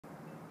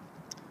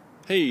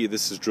Hey,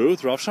 this is Drew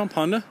with Schomp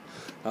Honda.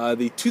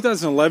 The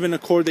 2011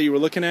 Accord that you were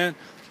looking at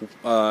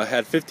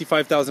had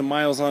 55,000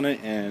 miles on it,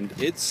 and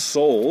it's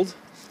sold.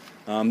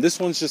 This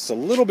one's just a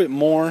little bit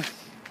more.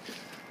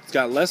 It's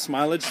got less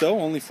mileage though,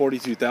 only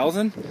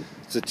 42,000.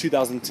 It's a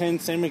 2010,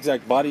 same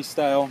exact body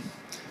style,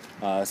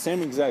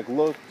 same exact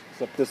look,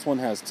 except this one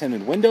has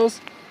tinted windows.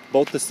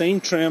 Both the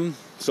same trim.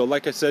 So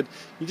like I said,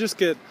 you just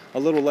get a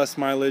little less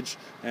mileage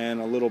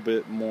and a little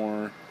bit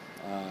more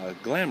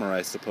glamour,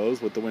 I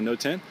suppose, with the window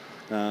tint.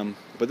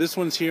 But this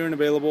one's here and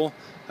available.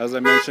 As I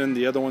mentioned,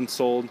 the other one's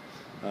sold.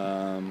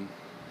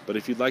 But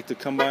if you'd like to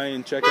come by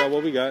and check out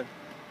what we got,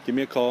 give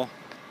me a call.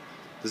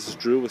 This is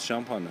Drew with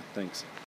Schomp Honda. Thanks.